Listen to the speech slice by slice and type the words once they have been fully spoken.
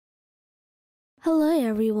Hello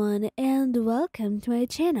everyone and welcome to my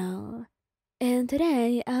channel. And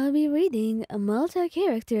today I'll be reading a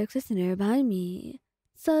multi-character listener by me.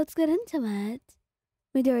 So let's get into it.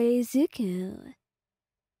 Midoriya Izuku.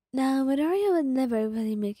 Now Midoriya would never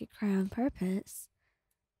really make you cry on purpose,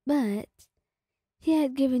 but he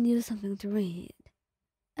had given you something to read.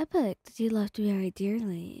 A book that you loved very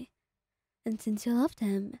dearly. And since you loved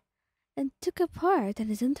him and took a part in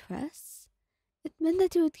his interests, it meant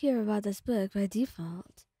that you would care about this book by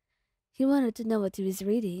default. He wanted to know what he was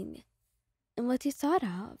reading and what he thought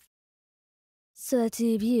of, so that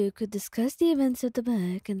two of you could discuss the events of the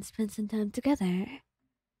book and spend some time together.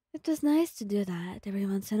 It was nice to do that every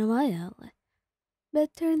once in a while, but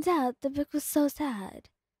it turns out the book was so sad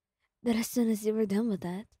that as soon as you were done with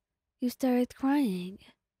it, you started crying.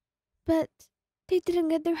 But they didn't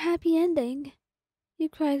get their happy ending. You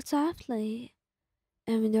cried softly,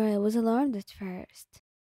 and Midoriya was alarmed at first.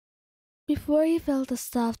 Before he felt a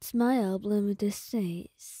soft smile bloom into his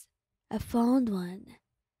face, a fond one,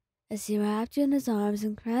 as he wrapped you in his arms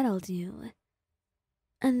and cradled you.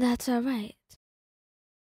 And that's alright.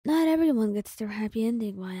 Not everyone gets their happy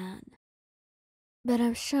ending, Wayan. But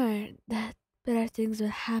I'm sure that better things will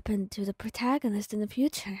happen to the protagonist in the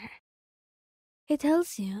future. He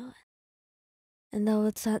tells you. And though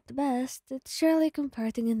it's not the best, it's surely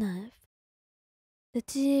comforting enough. The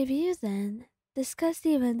two of you then discuss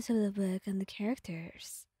the events of the book and the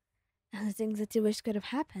characters, and the things that you wish could have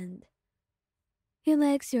happened. He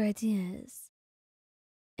likes your ideas.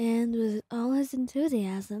 And with all his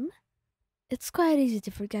enthusiasm, it's quite easy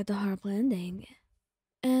to forget the horrible ending,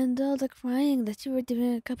 and all the crying that you were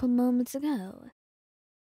doing a couple moments ago.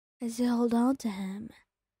 As you hold on to him,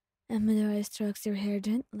 and Midoriya strokes your hair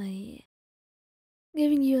gently,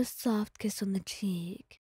 giving you a soft kiss on the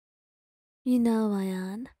cheek. You know,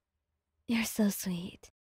 Ayan, you're so sweet.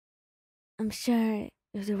 I'm sure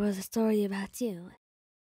if there was a story about you,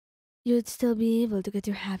 you'd still be able to get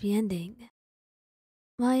your happy ending.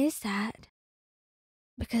 Why is that?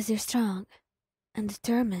 Because you're strong and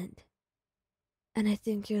determined, and I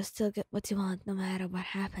think you'll still get what you want no matter what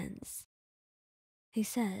happens. He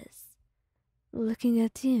says, looking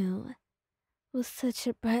at you with such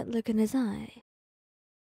a bright look in his eye,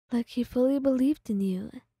 like he fully believed in you.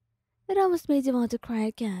 It almost made you want to cry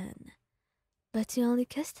again, but you only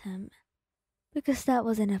kissed him, because that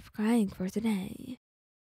was enough crying for today.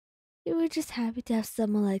 You were just happy to have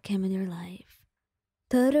someone like him in your life.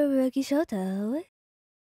 Todoroki Shoto.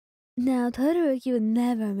 Now, Todoroki would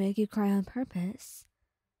never make you cry on purpose,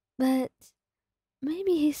 but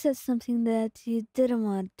maybe he said something that you didn't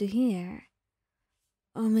want to hear.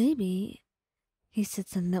 Or maybe he said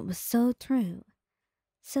something that was so true,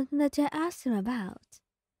 something that you asked him about,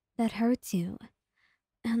 that hurt you,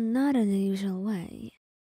 and not in the usual way.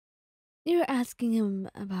 You were asking him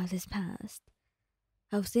about his past,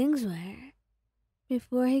 how things were,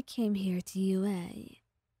 before he came here to UA.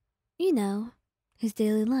 You know, his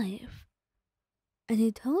daily life. And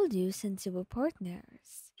he told you since you were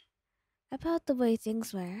partners, about the way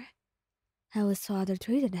things were, how his father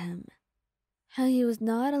treated him, how he was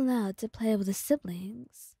not allowed to play with his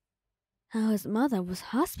siblings, how his mother was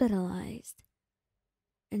hospitalized,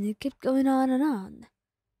 and he kept going on and on.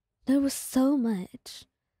 There was so much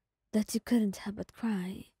that you couldn't help but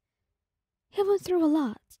cry. He went through a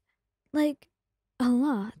lot, like a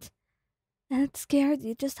lot, and it scared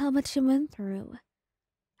you just how much he went through,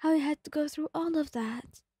 how he had to go through all of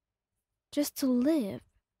that, just to live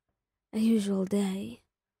a usual day.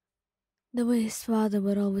 The way his father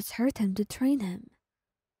would always hurt him to train him.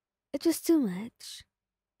 It was too much.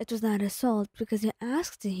 It was not his fault because you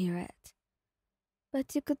asked to hear it.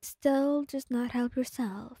 But you could still just not help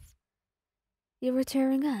yourself. You were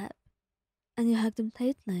tearing up, and you hugged him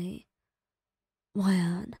tightly.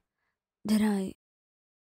 Wayan, did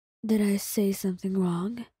I say something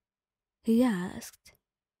wrong? He asked,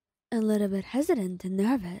 a little bit hesitant and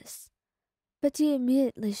nervous, but you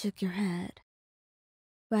immediately shook your head,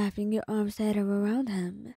 wrapping your arms tighter around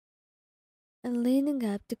him, and leaning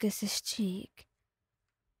up to kiss his cheek.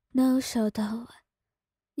 No, Shoto,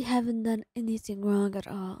 you haven't done anything wrong at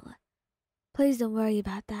all. Please don't worry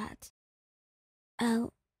about that.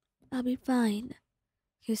 I'll be fine,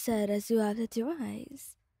 you said as you wiped at your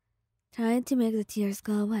eyes, trying to make the tears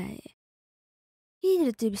go away. You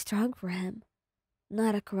needed to be strong for him,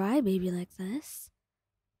 not a crybaby like this.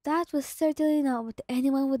 That was certainly not what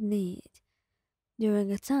anyone would need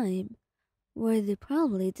during a time where they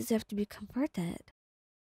probably deserved to be comforted.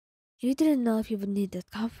 You didn't know if you would need that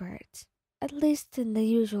comfort, at least in the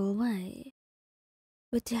usual way,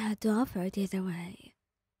 but you had to offer it either way,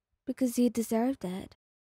 because you deserved it.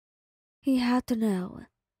 He had to know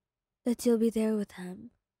that you'll be there with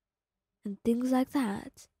him, and things like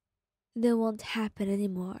that, they won't happen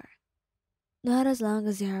anymore. Not as long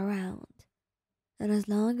as you're around, and as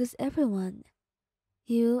long as everyone,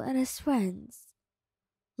 you and his friends,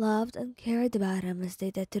 loved and cared about him as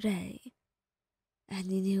they did today.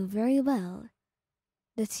 And he knew very well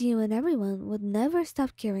that you and everyone would never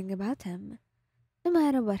stop caring about him, no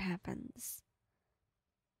matter what happens.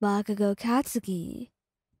 Bakugou Katsuki,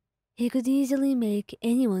 he could easily make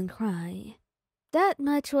anyone cry. That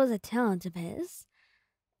much was a talent of his,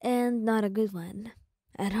 and not a good one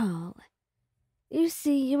at all. You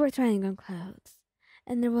see, you were trying on clothes,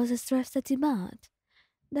 and there was a dress that you bought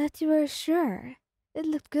that you were sure it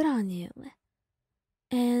looked good on you.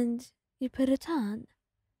 And you put it on,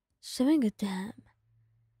 showing it to him.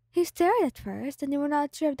 He stared at first, and you were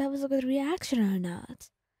not sure if that was a good reaction or not,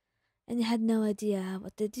 and you had no idea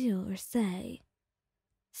what to do or say.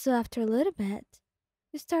 So after a little bit,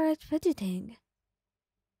 you started fidgeting.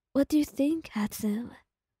 "What do you think, Hatsu?"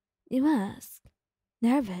 you ask,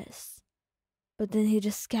 nervous. But then he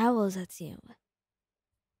just scowls at you.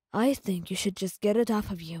 "I think you should just get it off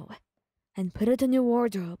of you and put it in your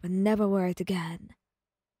wardrobe and never wear it again."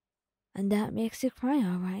 And that makes you cry,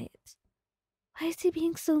 alright. Why is he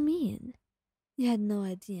being so mean? You had no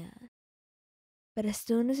idea. But as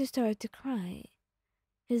soon as you started to cry,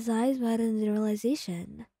 his eyes widened in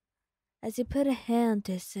realization as he put a hand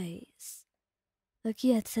to his face, like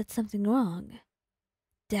he had said something wrong.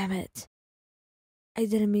 "Damn it. I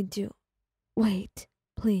didn't mean to. Wait,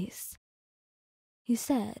 please," he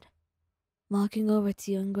said, walking over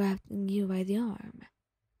to you and grabbing you by the arm.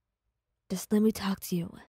 "Just let me talk to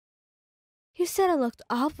you." "You said I looked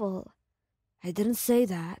awful." "I didn't say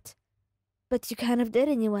that." "But you kind of did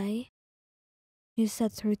anyway." You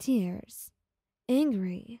said through tears,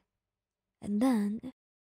 angry, and then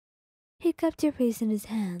he cupped your face in his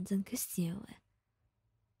hands and kissed you.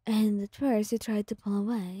 And at first you tried to pull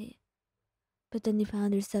away, but then you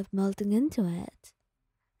found yourself melting into it,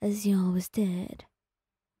 as you always did.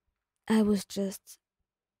 I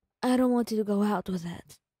don't want you to go out with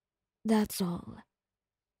it. That's all.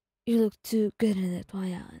 You look too good in it,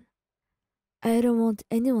 Wayan. I don't want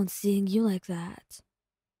anyone seeing you like that."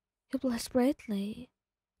 You blushed brightly,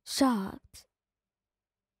 shocked.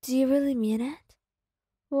 "Do you really mean it?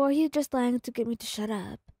 Or are you just lying to get me to shut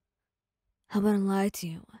up?" "I wouldn't lie to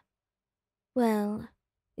you." "Well,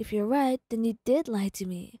 if you're right, then you did lie to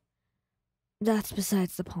me." "That's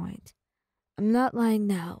besides the point. I'm not lying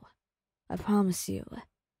now. I promise you."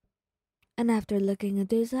 And after looking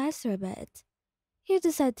into his eyes for a bit, you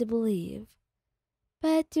decide to believe.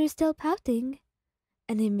 But you're still pouting,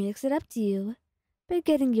 and he makes it up to you by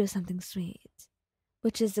getting you something sweet,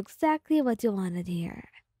 which is exactly what you wanted here.